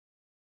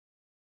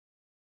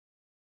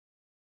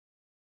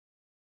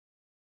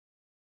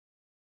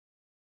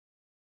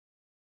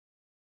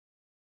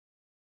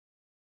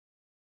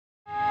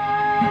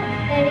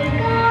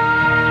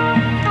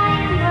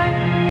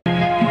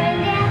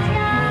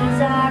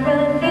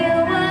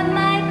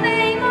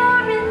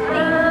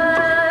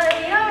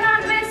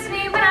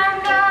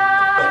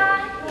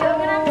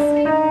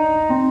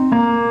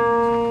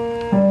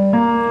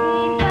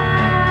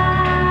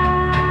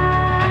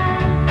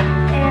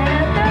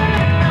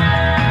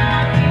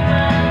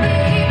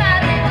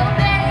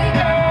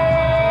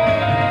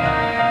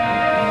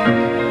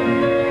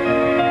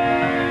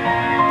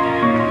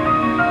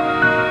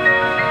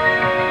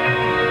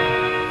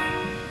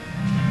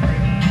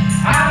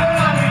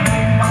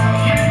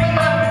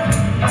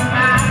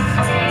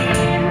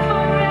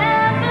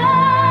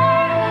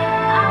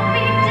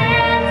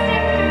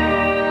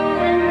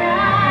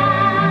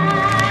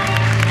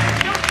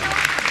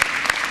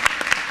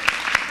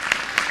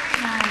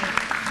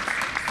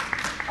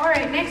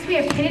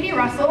Katy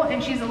Russell,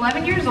 and she's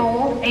 11 years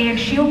old, and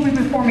she'll be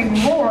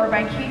performing Roar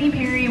by Katy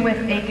Perry with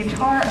a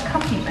guitar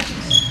accompaniment.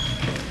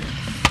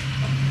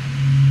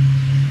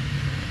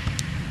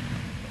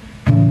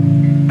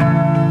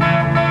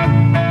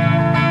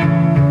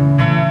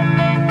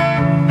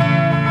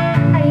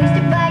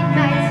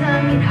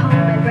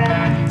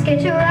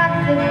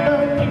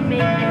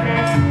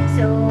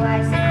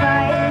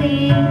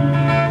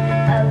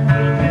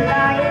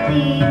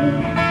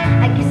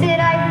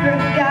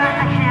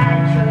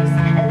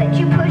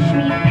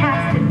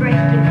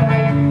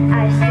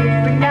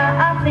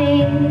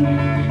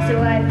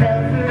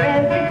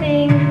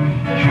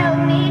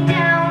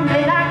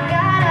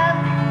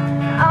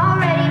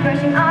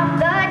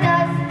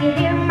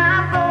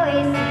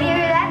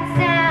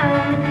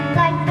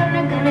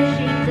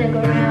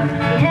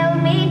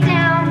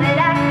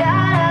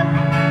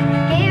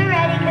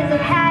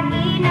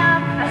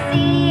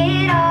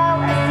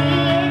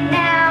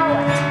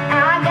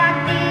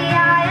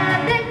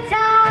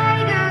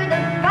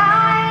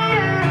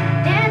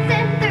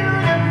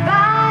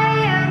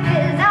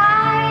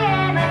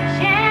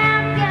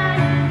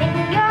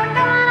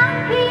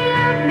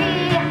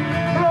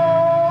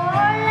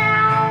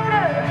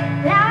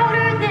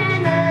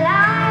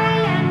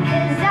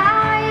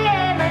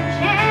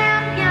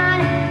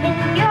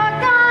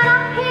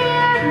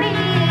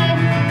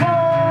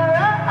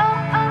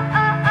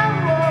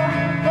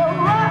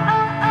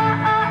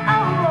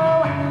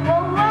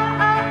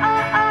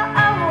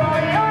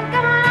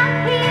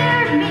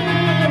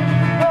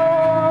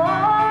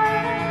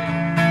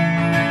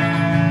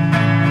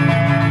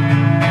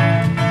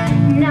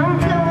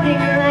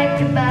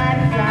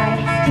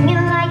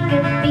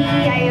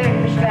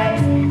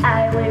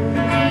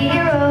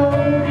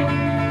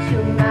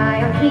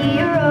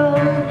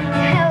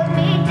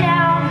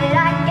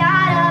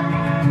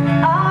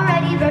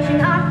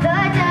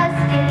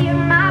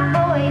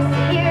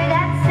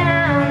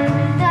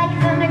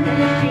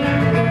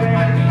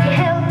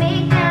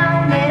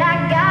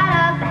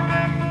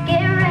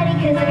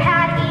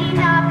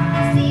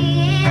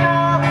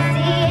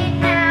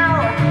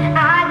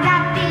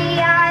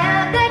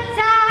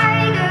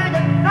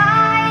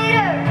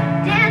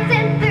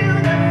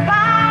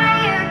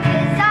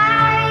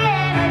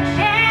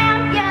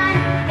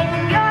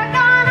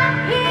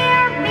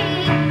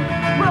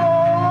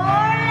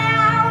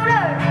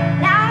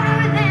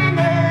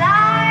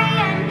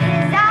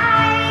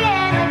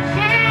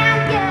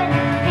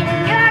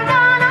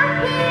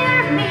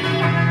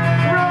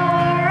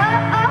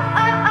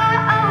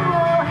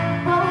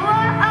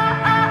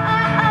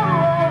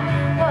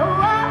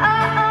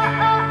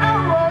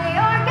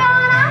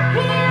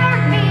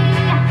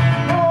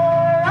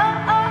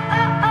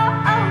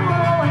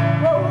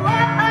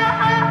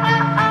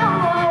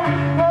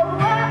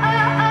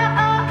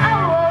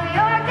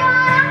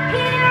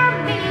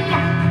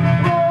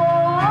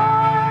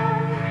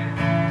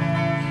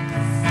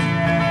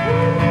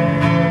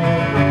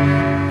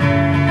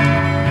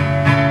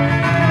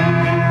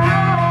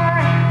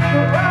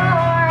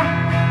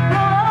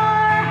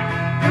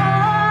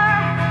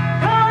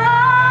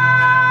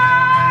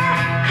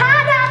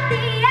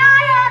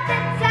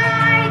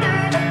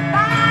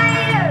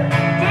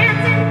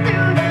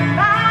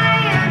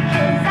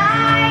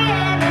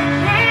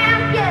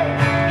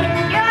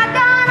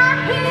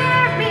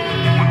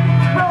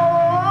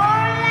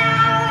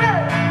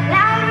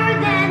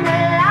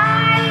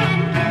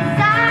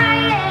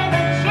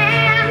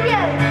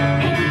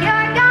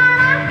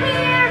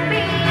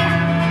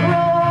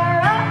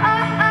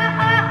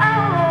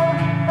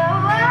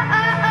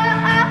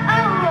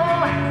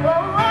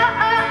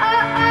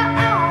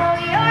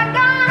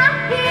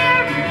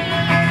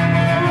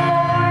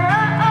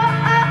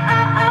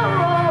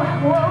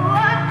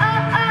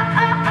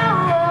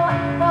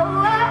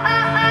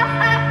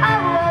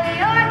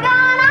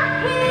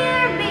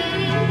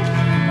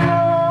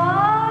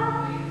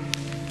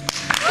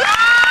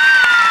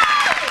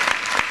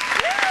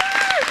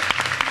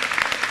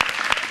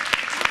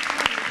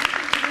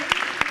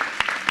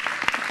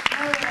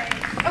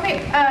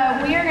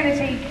 We are going to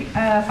take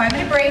a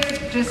 5-minute break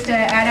just to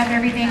add up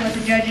everything, let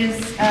the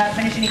judges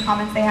finish any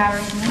comments they have or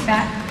something like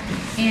that.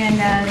 And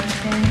then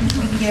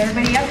we can get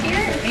everybody up here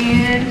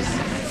and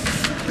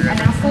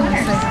announce the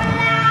winners.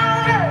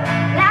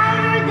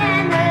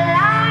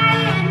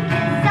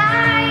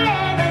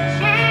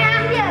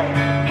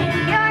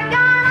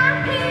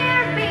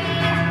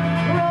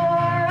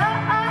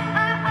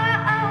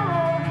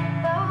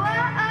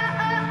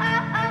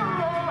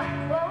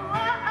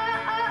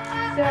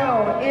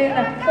 So, in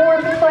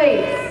 4th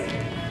place,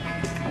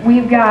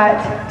 we've got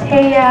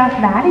Taya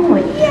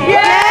Mattingly. Yay!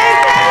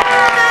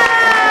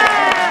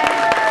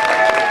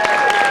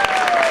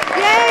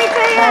 Yay,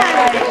 Taya!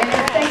 Right, and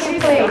in 2nd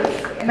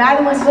place,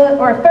 Madeline,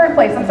 or 3rd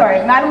place, I'm sorry,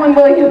 Madeline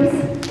Williams.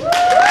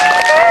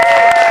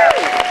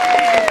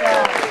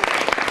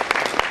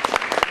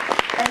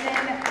 And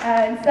then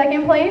in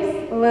 2nd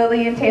place,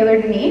 Lily and Taylor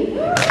Denis.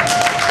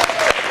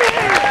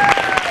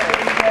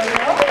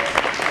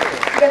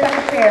 You guys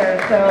have to share,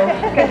 so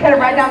kind of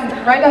right down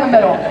the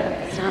middle.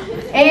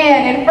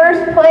 And in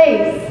first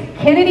place,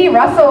 Kennedy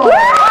Russell.